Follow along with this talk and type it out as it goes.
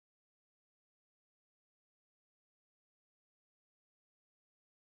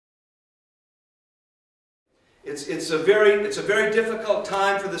It's a very difficult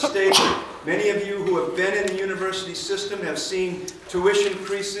time for the state. Many of you who have been in the university system have seen tuition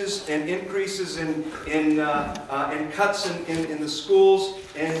increases and increases in cuts in the schools,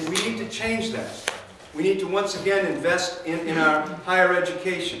 and we need to change that. We need to once again invest in our higher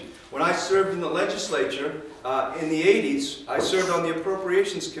education. When I served in the legislature in the 80s, I served on the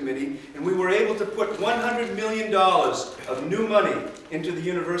Appropriations Committee, and we were able to put $100 million of new money into the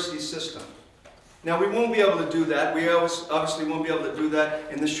university system. Now, we won't be able to do that. We obviously won't be able to do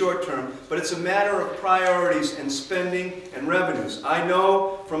that in the short term, but it's a matter of priorities and spending and revenues. I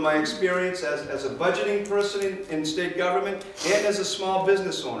know from my experience as a budgeting person in state government and as a small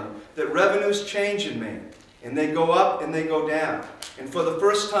business owner that revenues change in Maine, and they go up and they go down. And for the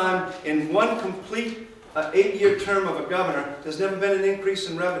first time in one complete 8-year term of a governor, there's never been an increase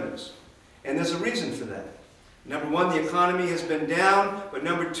in revenues. And there's a reason for that. Number one, the economy has been down, but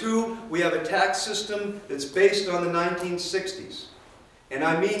number two, we have a tax system that's based on the 1960s. And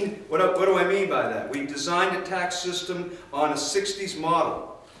I mean, what do I mean by that? We designed a tax system on a 60s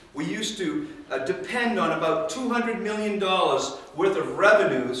model. We used to depend on about $200 million worth of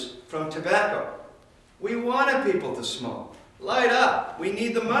revenues from tobacco. We wanted people to smoke. Light up. We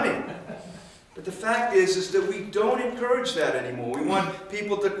need the money. But the fact is that we don't encourage that anymore. We want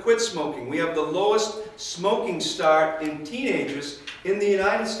people to quit smoking. We have the lowest smoking start in teenagers in the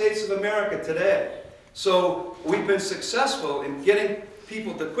United States of America today. So we've been successful in getting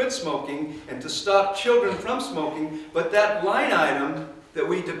people to quit smoking and to stop children from smoking, but that line item that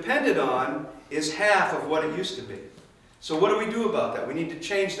we depended on is half of what it used to be. So what do we do about that? We need to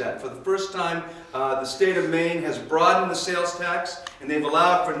change that. For the first time, the state of Maine has broadened the sales tax, and they've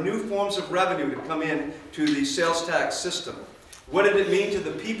allowed for new forms of revenue to come in to the sales tax system. What did it mean to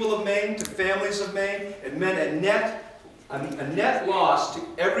the people of Maine, to families of Maine? It meant a net loss to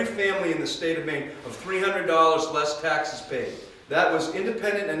every family in the state of Maine of $300 less taxes paid. That was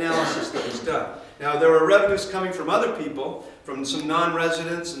independent analysis that was done. Now, there are revenues coming from other people, from some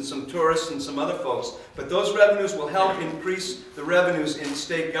non-residents and some tourists and some other folks, but those revenues will help increase the revenues in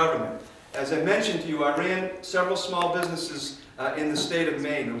state government. As I mentioned to you, I ran several small businesses in the state of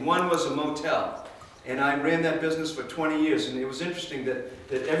Maine, and one was a motel. And I ran that business for 20 years, and it was interesting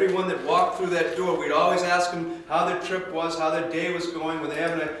that everyone that walked through that door, we'd always ask them how their trip was, how their day was going, were they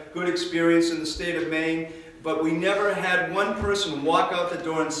having a good experience in the state of Maine. But we never had one person walk out the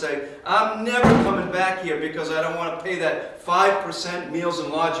door and say, I'm never coming back here because I don't want to pay that 5% meals and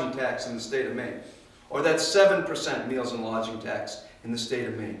lodging tax in the state of Maine, or that 7% meals and lodging tax in the state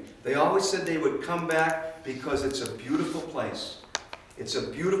of Maine. They always said they would come back because it's a beautiful place. It's a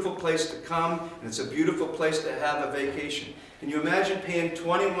beautiful place to come, and it's a beautiful place to have a vacation. Can you imagine paying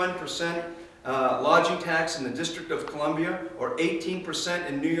 21% lodging tax in the District of Columbia, or 18%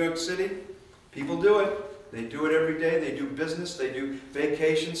 in New York City? People do it. They do it every day. They do business. They do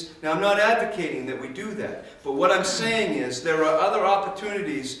vacations. Now, I'm not advocating that we do that. But what I'm saying is there are other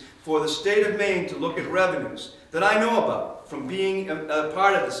opportunities for the state of Maine to look at revenues that I know about from being a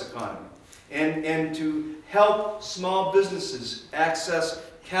part of this economy, and to help small businesses access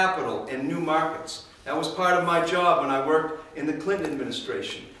capital and new markets. That was part of my job when I worked in the Clinton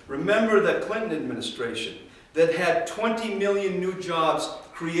administration. Remember the Clinton administration that had 20 million new jobs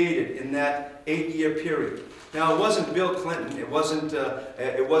created in that 8-year period. Now, it wasn't Bill Clinton, it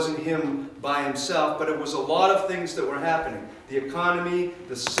wasn't him by himself, but it was a lot of things that were happening. The economy,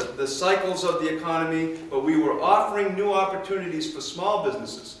 the cycles of the economy, but we were offering new opportunities for small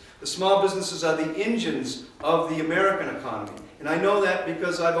businesses. The small businesses are the engines of the American economy. And I know that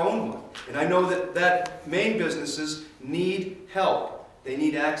because I've owned one. And I know that Maine businesses need help. They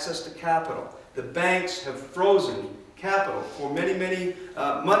need access to capital. The banks have frozen capital for many, many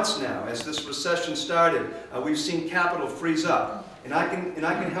months now. As this recession started, we've seen capital freeze up. And I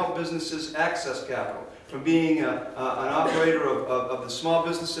can help businesses access capital. From being an operator of the Small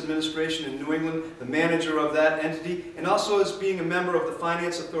Business Administration in New England, the manager of that entity, and also as being a member of the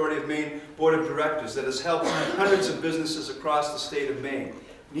Finance Authority of Maine Board of Directors that has helped hundreds of businesses across the state of Maine.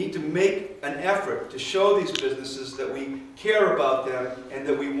 We need to make an effort to show these businesses that we care about them and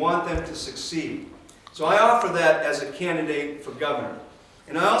that we want them to succeed. So I offer that as a candidate for governor.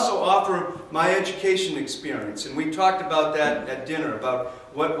 And I also offer my education experience, and we talked about that at dinner, about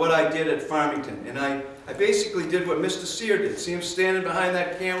what I did at Farmington. And I basically did what Mr. Sear did. See him standing behind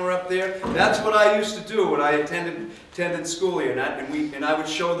that camera up there? That's what I used to do when I attended school here, and I would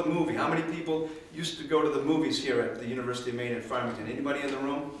show the movie. How many people used to go to the movies here at the University of Maine at Farmington? Anybody in the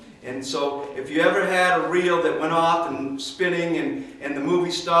room? And so if you ever had a reel that went off and spinning and the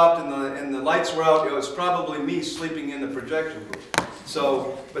movie stopped and the lights were out, it was probably me sleeping in the projection booth.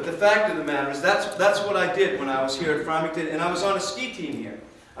 So, but the fact of the matter is that's what I did when I was here at Farmington, and I was on a ski team here.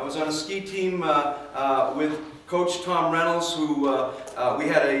 I was on a ski team with Coach Tom Reynolds, who we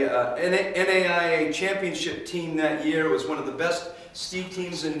had a NAIA championship team that year. It was one of the best ski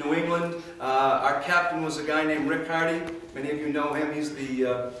teams in New England. Our captain was a guy named Rick Hardy. Many of you know him. He's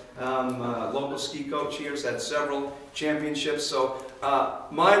the local ski coach here. He's had several championships. So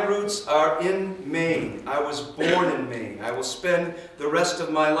my roots are in Maine. I was born in Maine. I will spend the rest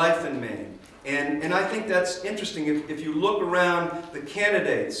of my life in Maine. And I think that's interesting. If you look around the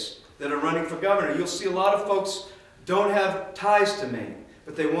candidates that are running for governor, you'll see a lot of folks don't have ties to Maine,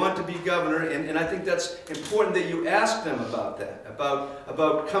 but they want to be governor, and I think that's important that you ask them about that,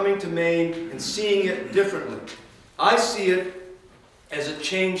 about coming to Maine and seeing it differently. I see it as a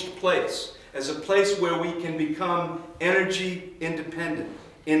changed place, as a place where we can become energy independent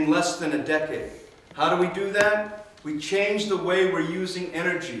in less than a decade. How do we do that? We change the way we're using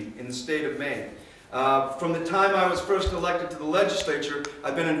energy in the state of Maine. From the time I was first elected to the legislature,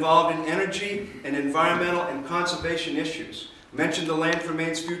 I've been involved in energy and environmental and conservation issues. I mentioned the Land for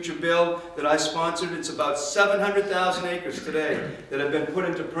Maine's Future bill that I sponsored. It's about 700,000 acres today that have been put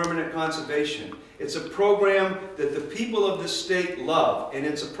into permanent conservation. It's a program that the people of this state love, and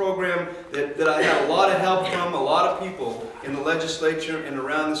it's a program that I have a lot of help from, a lot of people in the legislature and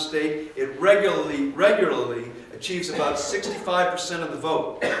around the state. It regularly achieves about 65% of the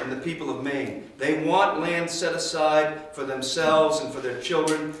vote from the people of Maine. They want land set aside for themselves and for their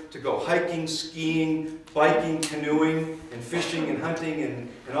children to go hiking, skiing, biking, canoeing, and fishing and hunting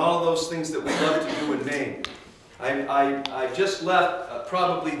and all of those things that we love to do in Maine. I just left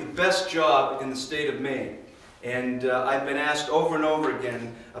probably the best job in the state of Maine. And I've been asked over and over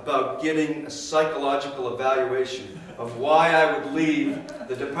again about getting a psychological evaluation of why I would leave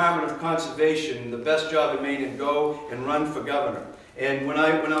the Department of Conservation, the best job in Maine, and go and run for governor. And when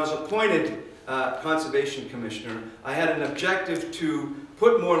I was appointed Conservation Commissioner, I had an objective to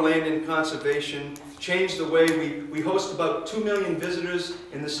put more land in conservation, change the way we host about 2 million visitors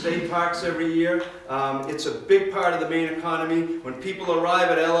in the state parks every year. It's a big part of the Maine economy. When people arrive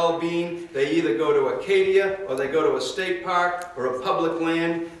at LL Bean, they either go to Acadia or they go to a state park or a public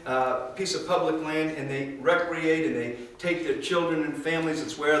land, piece of public land, and they recreate and they take their children and families.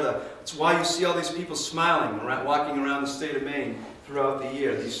 It's why you see all these people smiling, walking around the state of Maine throughout the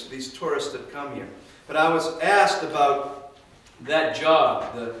year, these tourists that come here. But I was asked about that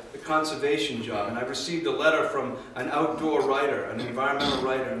job, the conservation job, and I received a letter from an outdoor writer, an environmental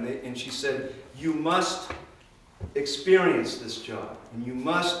writer, and she said, you must experience this job, and you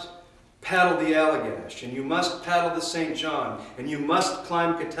must paddle the Allagash, and you must paddle the St. John, and you must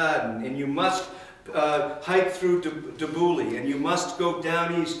climb Katahdin, and you must hike through Dabouli, and you must go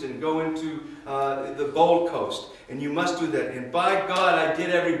down east and go into the Gold Coast, and you must do that. And by God, I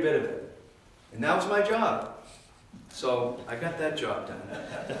did every bit of it. And that was my job. So I got that job done.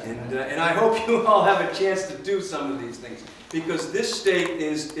 And I hope you all have a chance to do some of these things, because this state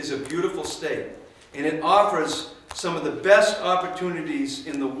is a beautiful state, and it offers some of the best opportunities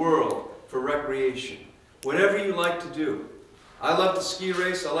in the world for recreation. Whatever you like to do. I love to ski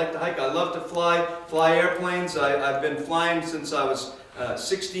race, I like to hike, I love to fly airplanes. I've been flying since I was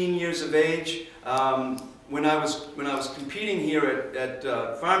 16 years of age. When I was competing here at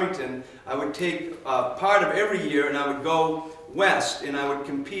Farmington, I would take part of every year and I would go west and I would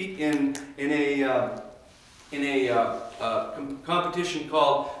compete in a competition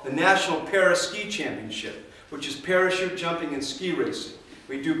called the National Para-Ski Championship, which is parachute jumping and ski racing.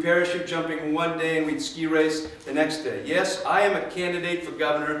 We'd do parachute jumping one day and we'd ski race the next day. Yes, I am a candidate for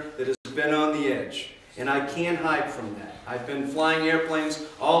governor that has been on the edge, and I can't hide from that. I've been flying airplanes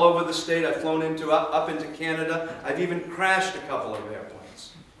all over the state. I've flown up into Canada. I've even crashed a couple of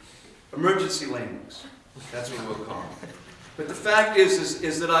airplanes. Emergency landings, that's what we'll call them. But the fact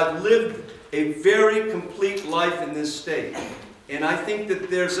is that I've lived a very complete life in this state. And I think that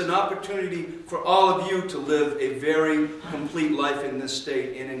there's an opportunity for all of you to live a very complete life in this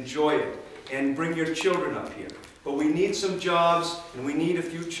state and enjoy it and bring your children up here. But we need some jobs and we need a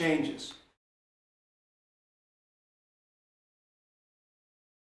few changes.